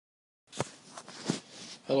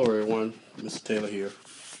Hello everyone, Mr. Taylor here.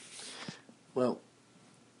 Well,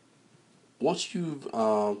 once you've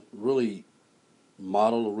really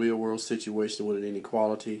modeled a real world situation with an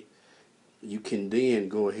inequality, you can then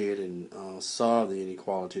go ahead and solve the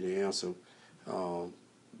inequality to answer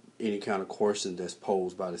any kind of question that's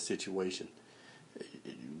posed by the situation.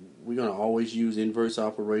 We're going to always use inverse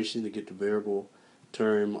operation to get the variable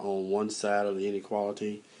term on one side of the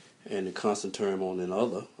inequality and the constant term on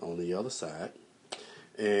the other side.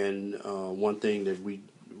 And one thing that we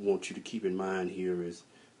want you to keep in mind here is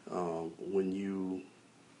when you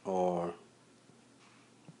are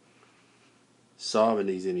solving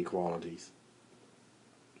these inequalities,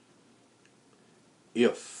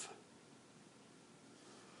 if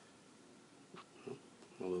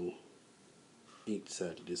a little ink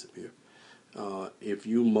decided to disappear, if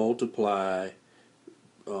you multiply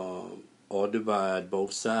or divide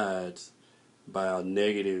both sides by a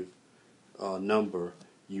negative number,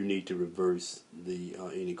 you need to reverse the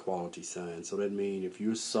inequality sign. So that means if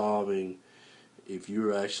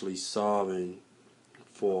you're actually solving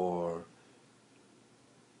for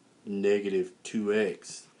negative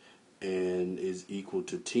 2x and is equal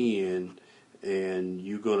to 10, and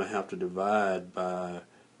you're going to have to divide by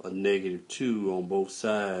a negative 2 on both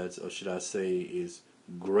sides, or should I say is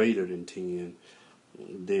greater than 10,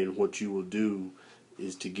 then what you will do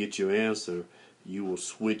is, to get your answer, you will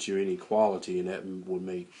switch your inequality, and that will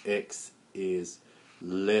make x is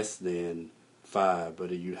less than 5. But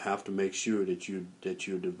you have to make sure that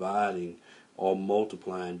you're dividing or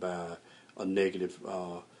multiplying by a negative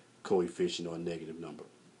coefficient or a negative number.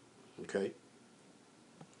 Okay?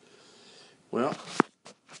 Well,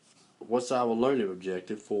 what's our learning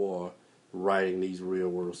objective for writing these real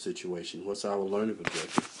world situations? What's our learning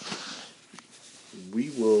objective? We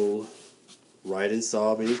will write and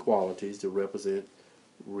solve inequalities to represent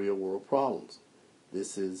real world problems.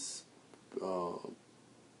 This is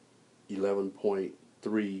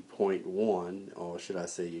 11.3.1, or should I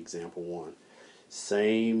say example 1.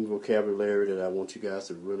 Same vocabulary that I want you guys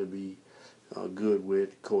to really be good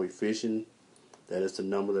with. Coefficient, that is the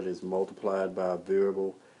number that is multiplied by a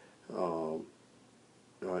variable in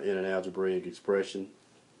an algebraic expression.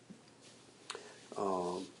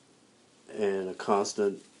 And a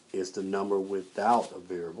constant is the number without a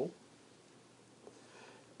variable.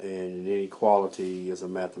 And an inequality is a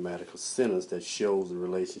mathematical sentence that shows the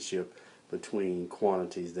relationship between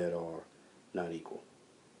quantities that are not equal.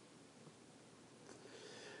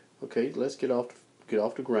 Okay, let's get off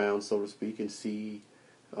the ground, so to speak, and see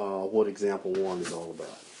what example 1 is all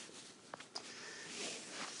about.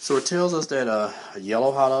 So it tells us that a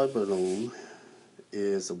yellow hot air balloon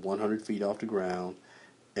is 100 feet off the ground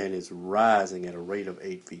and is rising at a rate of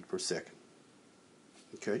 8 feet per second.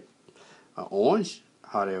 Okay, an orange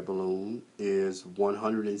hot air balloon is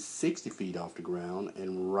 160 feet off the ground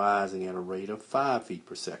and rising at a rate of 5 feet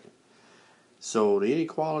per second. So the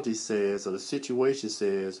inequality says, or the situation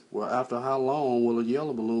says, well, after how long will a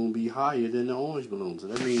yellow balloon be higher than the orange balloon? So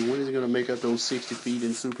that means, when is it going to make up those 60 feet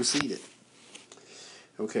and supersede it?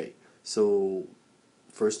 Okay, so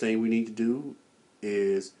first thing we need to do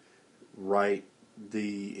is write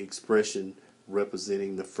the expression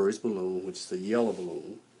representing the first balloon, which is the yellow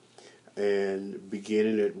balloon, and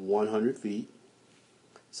beginning at 100 feet.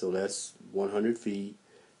 So that's 100 feet,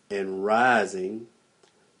 and rising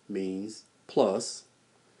means plus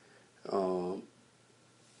 8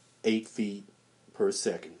 feet per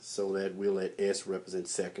second. So that we'll let S represent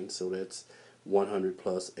seconds. So that's 100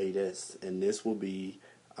 plus 8S, and this will be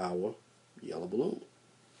our yellow balloon.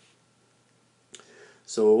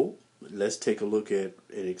 So let's take a look at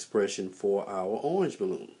an expression for our orange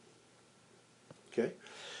balloon. Okay,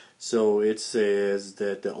 so it says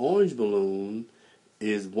that the orange balloon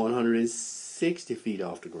is 160 feet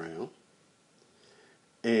off the ground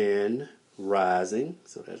and rising,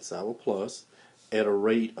 so that's our plus, at a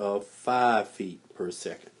rate of 5 feet per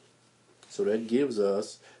second. So that gives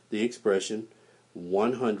us the expression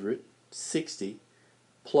 160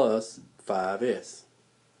 plus 5s.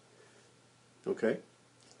 Okay?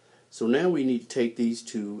 So now we need to take these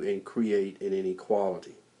two and create an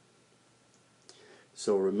inequality.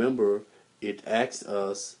 So remember, it asks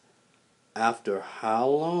us, after how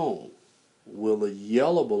long will the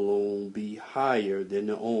yellow balloon be higher than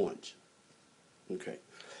the orange? Okay,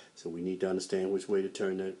 so we need to understand which way to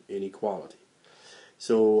turn that inequality.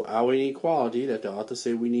 So our inequality that the author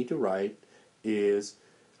said we need to write is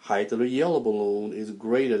height of the yellow balloon is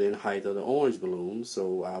greater than height of the orange balloon.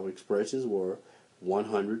 So our expressions were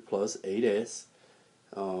 100 plus 8s,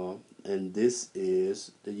 and this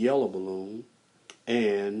is the yellow balloon,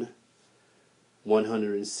 and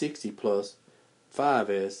 160 plus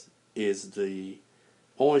 5s is the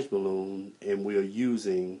orange balloon, and we are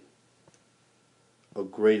using a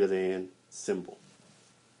greater than symbol.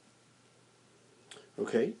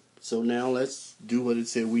 Okay, so now let's do what it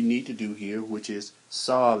said we need to do here, which is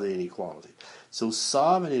solve the inequality. So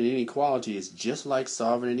solving an inequality is just like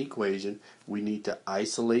solving an equation. We need to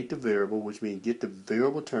isolate the variable, which means get the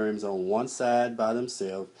variable terms on one side by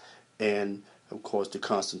themselves, and of course the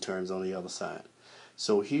constant terms on the other side.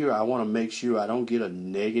 So here I want to make sure I don't get a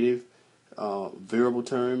negative variable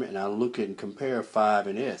term, and I look at and compare 5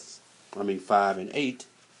 and 8,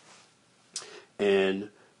 and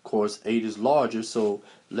of course 8 is larger, so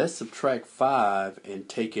let's subtract 5 and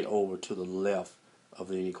take it over to the left of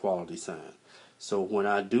the inequality sign. So when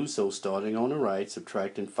I do so, starting on the right,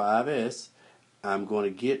 subtracting 5s, I'm going to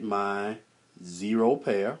get my 0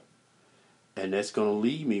 pair, and that's going to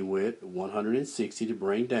leave me with 160 to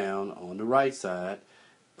bring down on the right side,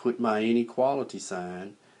 put my inequality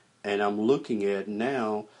sign, and I'm looking at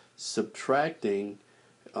now subtracting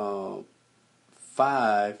 5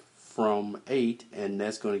 from 8, and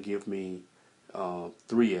that's going to give me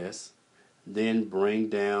 3s, then bring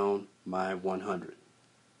down my 100.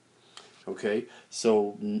 Okay,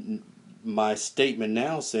 so my statement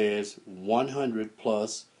now says 100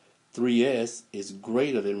 plus 3s is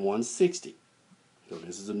greater than 160. So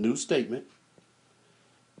this is a new statement.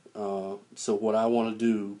 So what I want to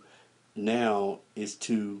do now is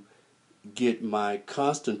to get my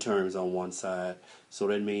constant terms on one side. So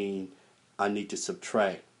that means I need to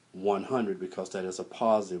subtract 100 because that is a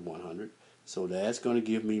positive 100. So that's going to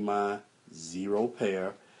give me my 0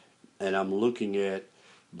 pair, and I'm looking at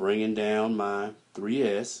bringing down my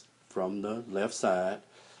 3s from the left side,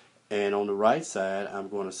 and on the right side I'm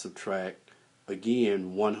going to subtract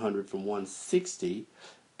again 100 from 160,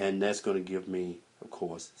 and that's going to give me, of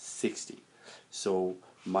course, 60. So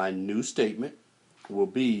my new statement will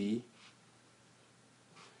be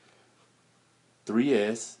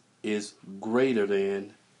 3s is greater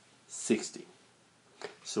than 60.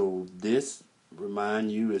 So this,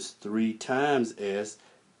 remind you, is 3 times s,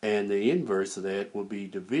 and the inverse of that will be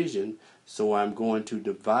division. So I'm going to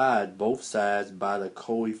divide both sides by the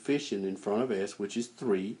coefficient in front of s, which is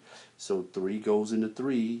 3. So 3 goes into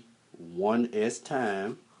 3 1s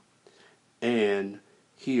time, and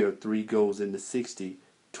here 3 goes into 60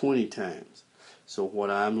 20 times. So what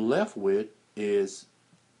I'm left with is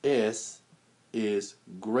s is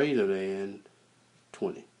greater than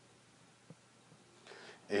 20.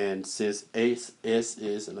 And since s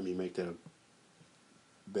is, and let me make that a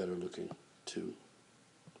better looking 2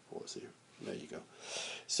 for us here. There you go.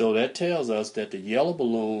 So that tells us that the yellow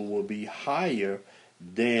balloon will be higher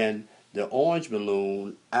than the orange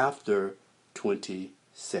balloon after 20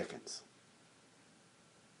 seconds.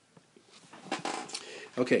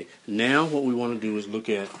 Okay, now what we want to do is look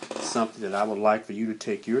at something that I would like for you to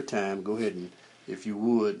take your time. Go ahead and, if you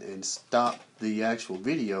would, and stop the actual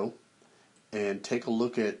video and take a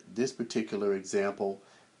look at this particular example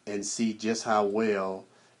and see just how well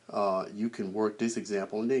you can work this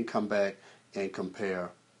example, and then come back and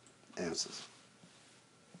compare answers.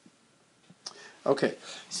 Okay,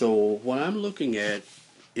 so what I'm looking at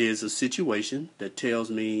is a situation that tells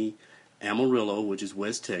me Amarillo, which is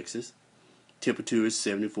West Texas, temperature is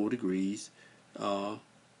 74 degrees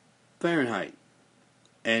Fahrenheit,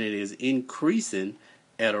 and it is increasing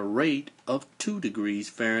at a rate of 2 degrees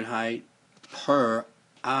Fahrenheit per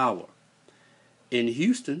hour. In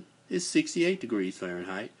Houston, it's 68 degrees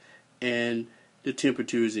Fahrenheit, and the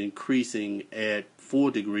temperature is increasing at 4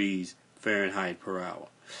 degrees Fahrenheit per hour.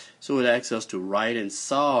 So it asks us to write and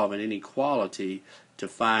solve an inequality to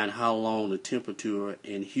find how long the temperature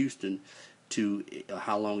in Houston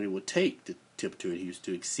how long it would take the temperature in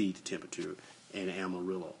Houston to exceed the temperature in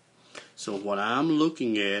Amarillo. So what I'm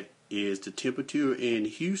looking at is the temperature in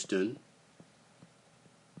Houston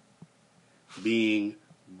being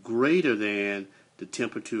greater than the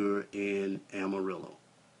temperature in Amarillo.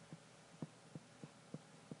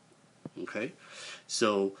 Okay,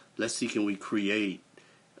 so let's see, can we create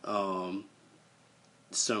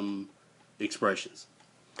some expressions.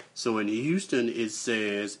 So in Houston it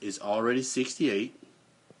says it's already 68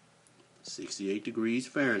 degrees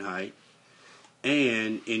Fahrenheit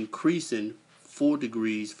and increasing 4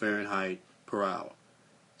 degrees Fahrenheit per hour.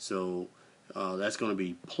 So that's going to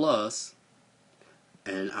be plus,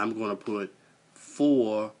 and I'm going to put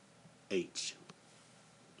 4h,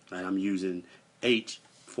 and I'm using h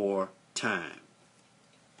for time.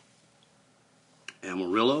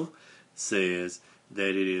 Amarillo says that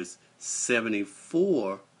it is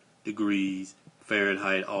 74 degrees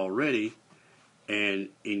Fahrenheit already and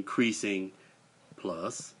increasing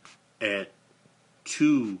plus at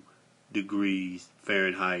 2 degrees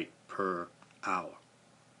Fahrenheit per hour.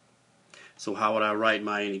 So how would I write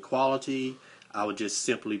my inequality? I would just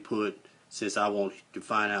simply put, since I want to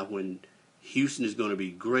find out when Houston is going to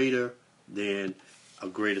be greater, then a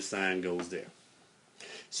greater sign goes there.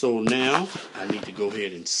 So now I need to go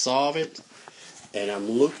ahead and solve it. And I'm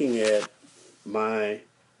looking at my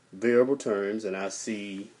variable terms, and I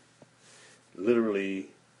see literally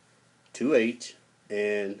 2h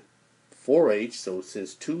and 4h. So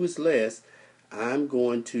since 2 is less, I'm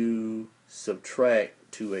going to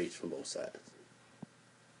subtract 2h from both sides.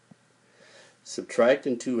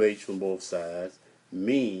 Subtracting 2h from both sides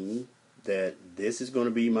means that this is going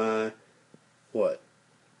to be my, what,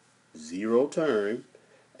 0 term,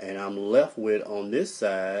 and I'm left with, on this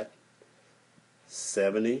side,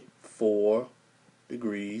 74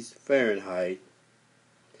 degrees Fahrenheit,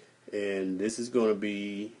 and this is going to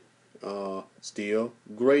be still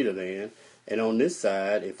greater than, and on this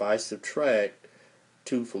side, if I subtract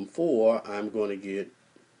 2 from 4, I'm going to get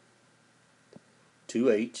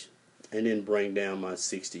 2h, and then bring down my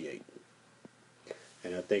 68.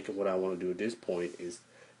 And I think what I want to do at this point is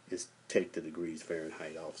take the degrees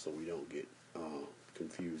Fahrenheit off so we don't get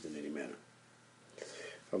confused in any manner.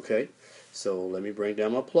 Okay, so let me bring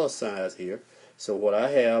down my plus signs here. So what I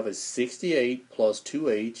have is 68 plus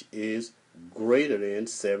 2h is greater than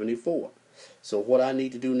 74. So what I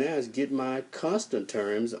need to do now is get my constant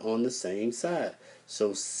terms on the same side.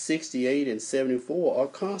 So 68 and 74 are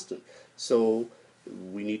constant. So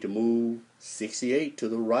we need to move 68 to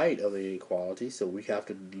the right of the inequality. So we have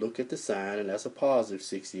to look at the sign, and that's a positive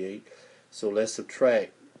 68. So let's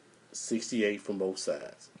subtract 68 from both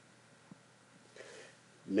sides.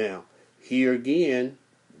 Now, here again,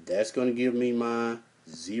 that's going to give me my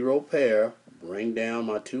 0 pair, bring down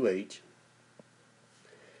my 2h,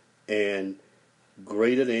 and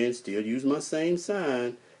greater than, still use my same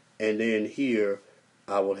sign, and then here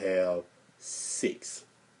I will have 6.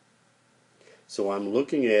 So I'm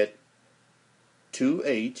looking at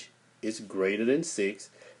 2h is greater than 6.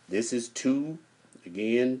 This is 2,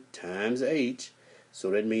 again, times h.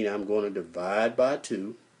 So that means I'm going to divide by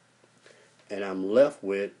 2. And I'm left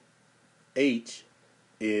with h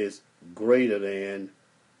is greater than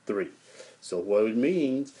 3. So what it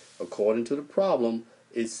means, according to the problem,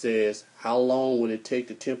 it says how long would it take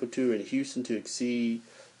the temperature in Houston to exceed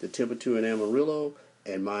the temperature in Amarillo?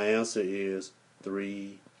 And my answer is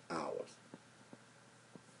 3 hours.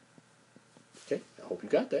 Okay, I hope you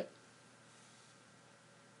got that.